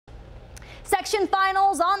Section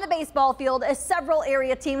finals on the baseball field as several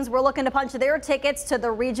area teams were looking to punch their tickets to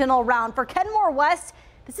the regional round. For Kenmore West,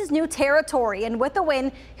 this is new territory, and with a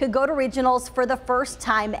win, could go to regionals for the first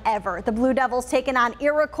time ever. The Blue Devils taking on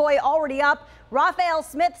Iroquois, already up. Raphael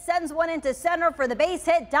Smith sends one into center for the base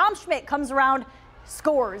hit. Dom Schmidt comes around,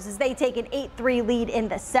 scores as they take an 8-3 lead in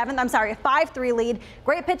the seventh. I'm sorry, a 5-3 lead.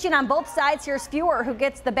 Great pitching on both sides. Here's Fewer, who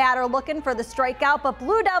gets the batter looking for the strikeout, but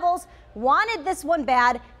Blue Devils wanted this one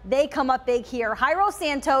bad. They come up big here. Jairo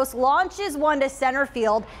Santos launches one to center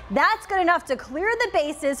field. That's good enough to clear the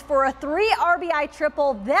bases for a 3 RBI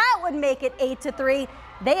triple. That would make it 8-3.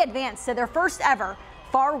 They advance to their first ever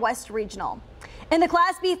Far West Regional. In the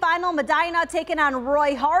Class B final, Medina taking on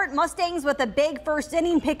Roy Hart. Mustangs with a big first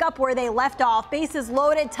inning pickup where they left off. Bases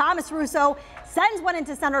loaded. Thomas Russo sends one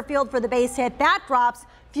into center field for the base hit. That drops.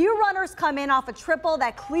 Few runners come in off a triple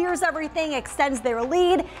that clears everything, extends their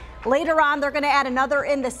lead. Later on, they're going to add another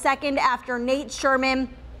in the second after Nate Sherman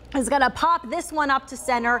is going to pop this one up to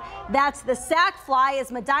center. That's the sac fly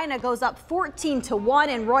as Medina goes up 14-1,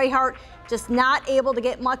 and Roy Hart just not able to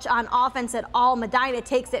get much on offense at all. Medina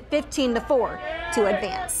takes it 15-4 to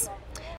advance.